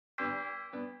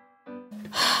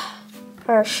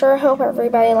I sure hope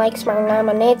everybody likes my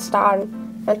lemonade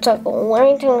stand. It took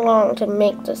way too long to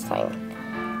make this thing,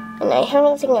 and I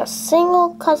haven't seen a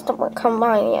single customer come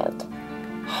by yet.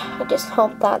 I just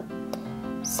hope that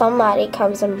somebody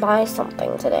comes and buys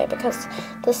something today, because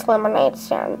this lemonade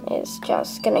stand is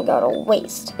just gonna go to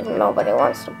waste if nobody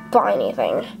wants to buy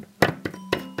anything.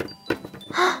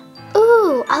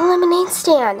 Ooh, a lemonade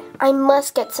stand! I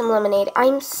must get some lemonade.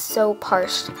 I'm so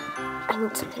parched. I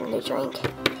need something to drink.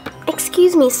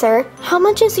 Excuse me, sir. How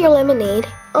much is your lemonade?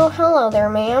 Oh, hello there,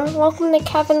 ma'am. Welcome to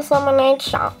Kevin's Lemonade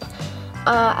Shop.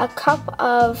 A cup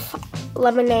of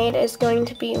lemonade is going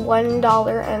to be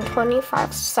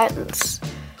 $1.25.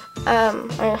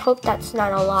 I hope that's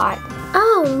not a lot.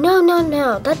 Oh, no.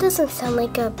 That doesn't sound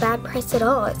like a bad price at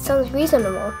all. It sounds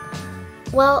reasonable.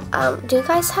 Well, do you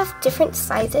guys have different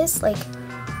sizes, like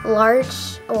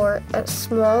large or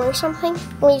small or something?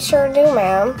 We sure do,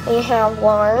 ma'am. We have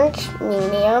large,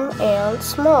 medium, and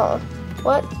small.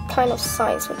 What kind of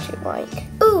size would you like?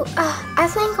 Ooh, I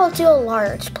think I'll do a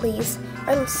large, please.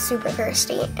 I'm super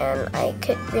thirsty and I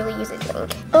could really use a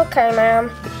drink. Okay,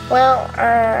 ma'am. Well,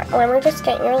 let me just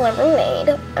get your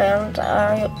lemonade and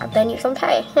then you can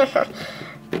pay.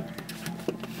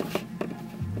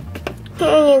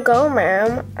 Here you go,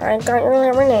 ma'am. I got your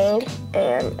lemonade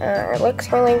and it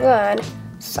looks really good.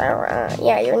 So,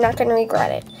 yeah, you're not gonna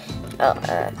regret it. Oh,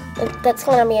 that's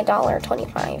gonna be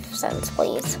 $1.25,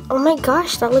 please. Oh my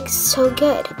gosh, that looks so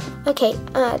good. Okay,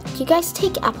 do you guys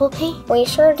take Apple Pay? We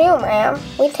sure do, ma'am.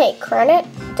 We take credit,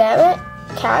 debit,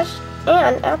 cash,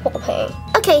 and Apple Pay.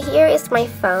 Okay, here is my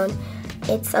phone.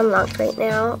 It's unlocked right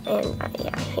now, and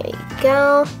yeah, here you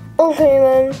go. Okay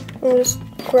then, just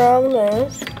grab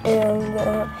this, and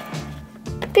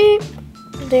beep.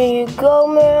 There you go,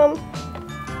 ma'am.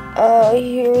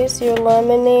 Here is your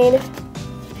lemonade.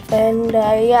 And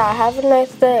yeah, have a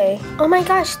nice day. Oh my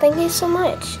gosh, thank you so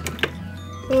much.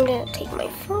 I'm gonna take my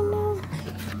phone now.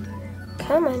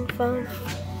 Come on, phone.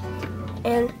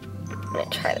 And I'm gonna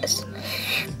try this.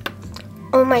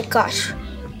 Oh my gosh.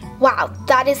 Wow,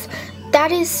 that is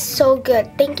so good.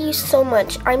 Thank you so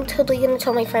much. I'm totally gonna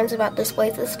tell my friends about this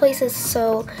place. This place is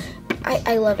so,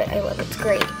 I love it. It's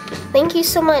great. Thank you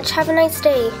so much. Have a nice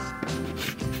day.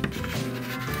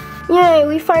 Yay,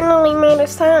 we finally made a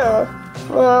sale.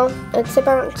 Well, it's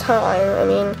about time. I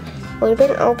mean, we've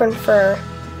been open for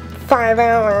 5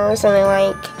 hours and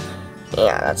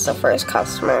yeah, that's the first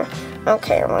customer.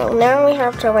 Okay, well, now we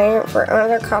have to wait for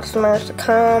other customers to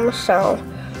come, so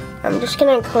I'm just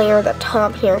gonna clear the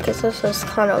top here because this is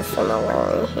kind of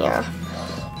annoying. Yeah,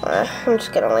 I'm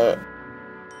just gonna wait.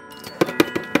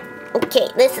 Okay,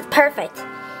 this is perfect.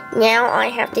 Now all I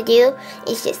have to do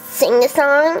is just sing the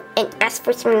song and ask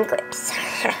for some grapes.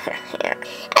 Yeah.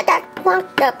 I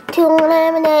walked up to a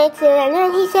lemonade stand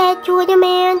and he said to the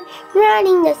man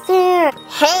running the stand,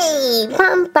 "Hey,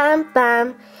 bum.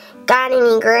 Got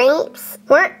any grapes?"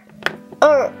 What?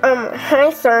 Oh, hi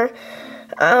sir.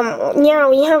 Yeah,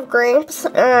 we have grapes.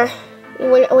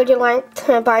 Would you like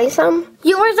to buy some?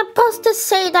 You were supposed to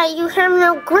say that you have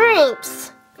no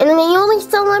grapes, and then you only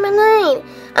sell lemonade.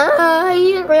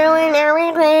 You ruined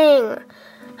everything.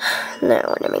 No,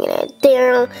 what am I gonna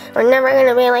do? We're never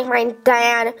gonna be like my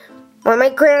dad, or my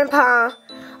grandpa,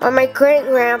 or my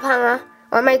great-grandpa,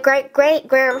 or my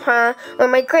great-great-grandpa, or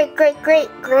my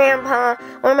great-great-great-grandpa,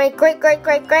 or my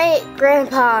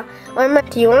great-great-great-great-grandpa, or my...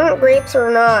 Do you want grapes or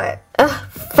not?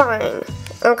 Fine.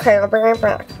 Okay, I'll bring it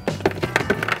back.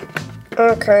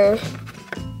 Okay.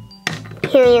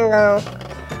 Here you go.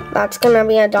 That's gonna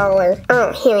be $1.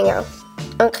 Oh, here we go.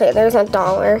 Okay, there's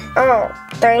 $1. Oh,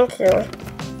 thank you.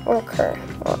 Okay,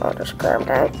 well, I'll just grab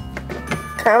that.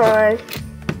 Come on.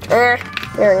 There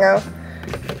we go.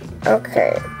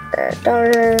 Okay,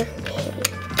 $1.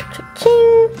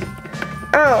 Cha-ching.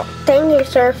 Oh, thank you,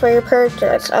 sir, for your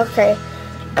purchase. Okay,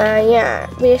 yeah,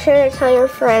 be sure to tell your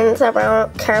friends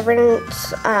about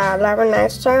Kevin's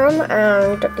lemonade stand,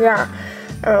 and yeah,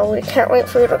 we can't wait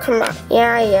for you to come back.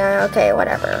 Yeah, okay,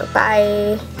 whatever.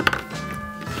 Bye.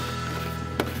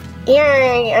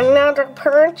 Yay, another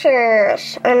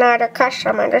purchase, another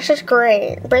customer. This is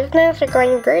great. Business is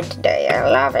going great today. I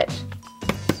love it.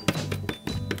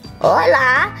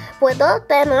 Hola, ¿puedo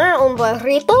tener un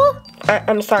burrito?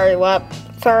 I'm sorry, what?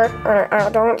 Sir, I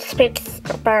don't speak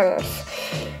Spanish.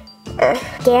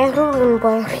 Quiero un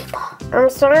burrito.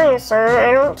 I'm sorry, sir.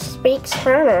 I don't speak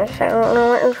Spanish. I don't know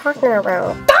what you're talking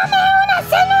about. Dame una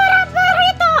señora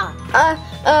burrito!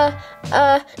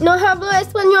 No hablo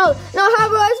español.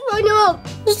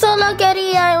 Solo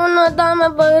quería una dama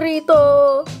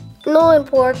burrito. No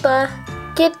importa.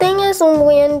 Que tengas un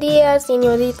buen día,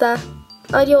 señorita.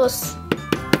 Adiós.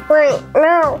 Wait,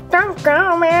 no, don't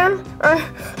go, man.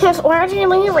 Why is he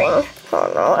leaving? Oh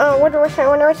no, what do I say?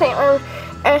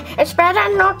 It's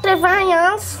better not to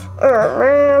violence. Oh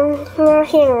man, yeah,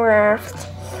 he left.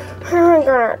 What am I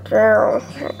gonna do?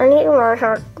 I need to learn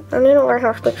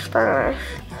how to speak Spanish.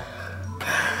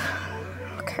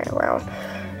 Okay, well,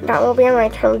 that will be on my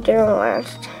to-do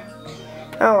list.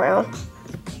 Oh well.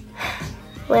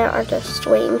 Well, I'll just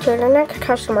wait until the next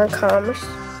customer comes.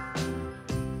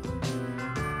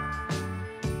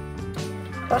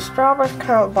 This job is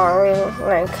kind of boring.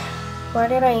 Like, why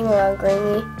did I even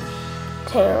agree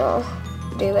to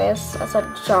do this as a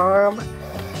job?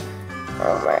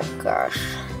 Oh my gosh.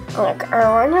 Like,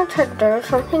 I wanted to do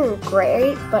something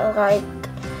great, but like,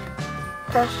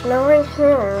 there's no one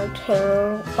here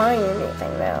to buy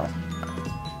anything now.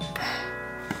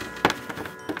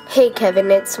 Hey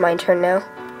Kevin, it's my turn now.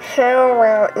 Oh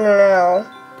well, no.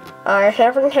 I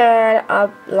haven't had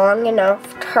a long enough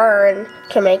turn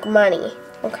to make money,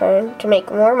 okay? To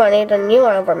make more money than you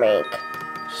ever make.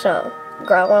 So,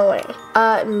 go away.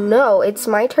 No, it's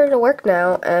my turn to work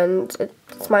now, and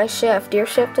it's my shift. Your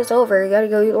shift is over. You gotta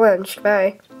go eat lunch.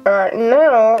 Bye.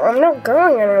 No, I'm not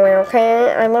going anywhere,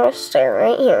 okay? I'm gonna stay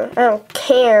right here. I don't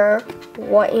care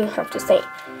what you have to say.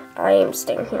 I am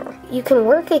staying here. You can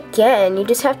work again. You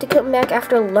just have to come back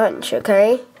after lunch,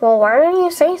 okay? Well, why didn't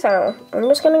you say so? I'm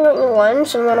just gonna go eat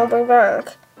lunch and then I'll be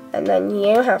back. And then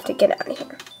you have to get out of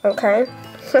here, okay?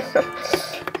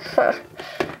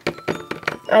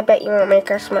 I bet you won't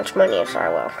make as much money as I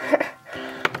will.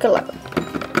 Good luck.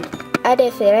 A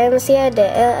diferencia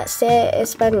de ser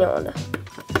español.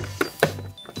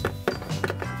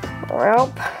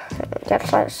 Well, guess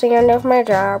that's the end of my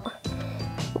job.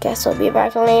 Guess I'll be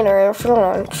back later after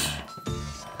lunch.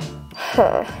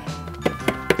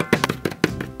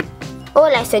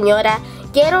 Hola, señora.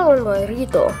 Quiero un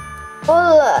burrito.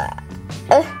 Hola.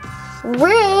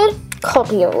 Rude.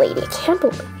 Called me a lady. Can't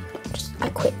believe it. I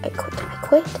quit.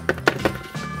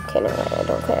 Okay, no, I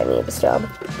don't quit. I need this job.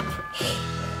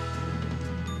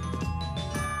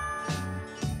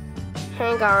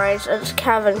 Hey guys, it's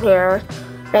Kevin here.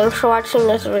 Thanks for watching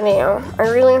this video. I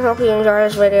really hope you enjoyed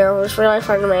this video. It was really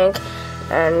fun to make.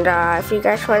 And if you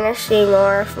guys want to see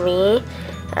more of me,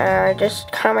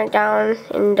 just comment down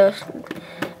in the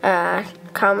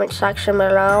comment section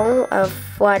below of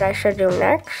what I should do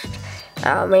next.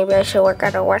 Maybe I should work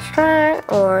at a restaurant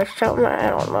or something, I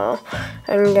don't know.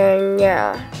 And then,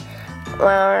 yeah.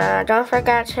 Well, don't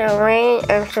forget to rate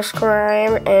and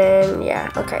subscribe. And yeah,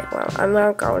 okay, well, I'm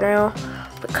gonna go now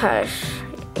because,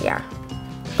 yeah.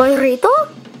 Burrito?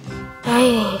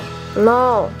 Hey,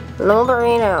 no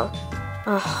burrito.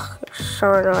 Oh, it's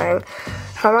so annoying.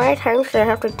 How many times do I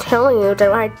have to tell you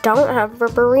that I don't have a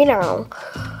burrito?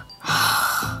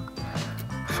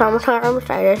 Sometimes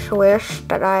I just wish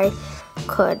that I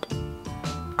could,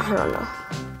 I don't know.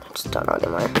 I just don't know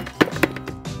anymore.